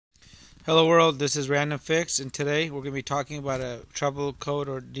Hello world, this is RANDOMFIX, and today we're going to be talking about a trouble code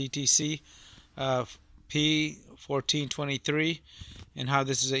or DTC P1423 and how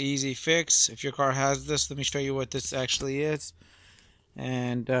this is an easy fix. If your car has this, let me show you what this actually is.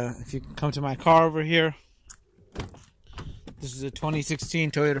 And if you can come to my car over here, this is a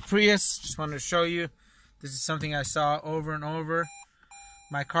 2016 Toyota Prius. Just wanted to show you, this is something I saw over and over.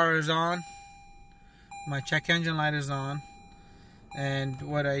 My car is on, my check engine light is on. And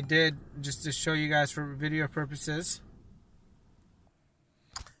what I did, just to show you guys for video purposes,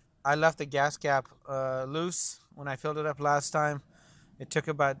 I left the gas cap loose when I filled it up last time. It took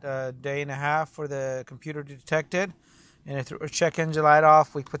about a day and a half for the computer to detect it, and it threw a check engine light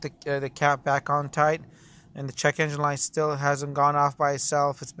off. We put the cap back on tight, and the check engine light still hasn't gone off by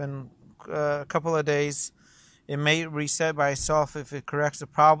itself. It's been a couple of days. It may reset by itself if it corrects the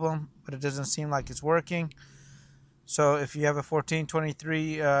problem, but it doesn't seem like it's working. So if you have a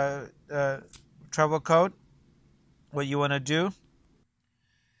 1423 trouble code, what you want to do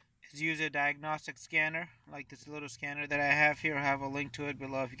is use a diagnostic scanner, like this little scanner that I have here. I have a link to it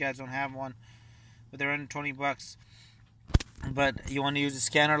below if you guys don't have one, but they're under 20 bucks. But you want to use a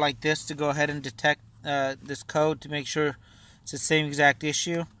scanner like this to go ahead and detect this code to make sure it's the same exact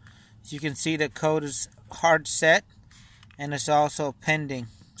issue. As you can see, the code is hard set and it's also pending.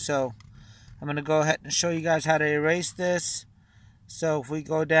 So I'm going to go ahead and show you guys how to erase this. So if we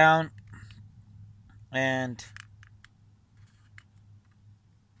go down and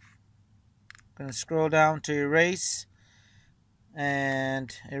I'm going to scroll down to erase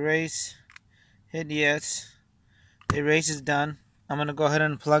and erase, hit yes. The erase is done. I'm going to go ahead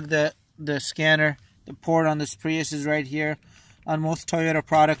and plug the scanner. The port on this Prius is right here. On most Toyota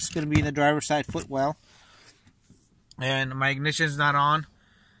products, it's going to be in the driver's side footwell. And my ignition is not on.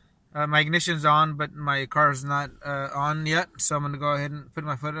 My ignition's on, but my car is not on yet. So I'm going to go ahead and put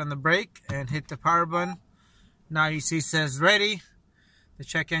my foot on the brake and hit the power button. Now you see it says ready. The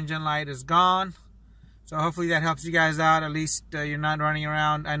check engine light is gone. So hopefully that helps you guys out. At least you're not running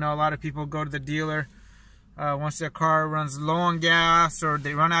around. I know a lot of people go to the dealer once their car runs low on gas, or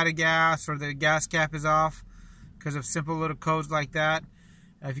they run out of gas, or the gas cap is off because of simple little codes like that.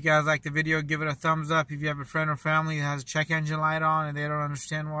 If you guys like the video, give it a thumbs up. If you have a friend or family that has a check engine light on and they don't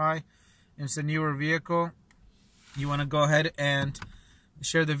understand why, and it's a newer vehicle, you want to go ahead and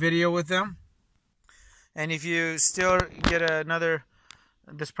share the video with them. And if you still get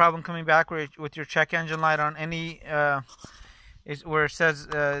this problem coming back with your check engine light on any, where it says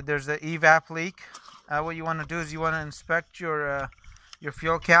there's an EVAP leak, what you want to do is you want to inspect your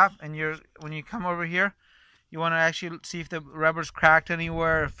fuel cap, and when you come over here, you want to actually see if the rubber's cracked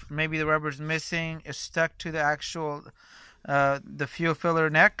anywhere, if maybe the rubber's missing, is stuck to the actual the fuel filler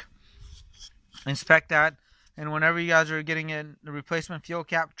neck. Inspect that, and whenever you guys are getting the replacement fuel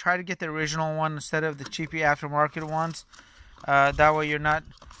cap, try to get the original one instead of the cheapy aftermarket ones. That way you're not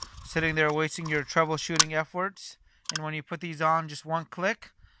sitting there wasting your troubleshooting efforts. And when you put these on, just one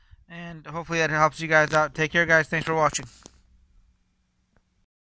click, and hopefully that helps you guys out. Take care, guys. Thanks for watching.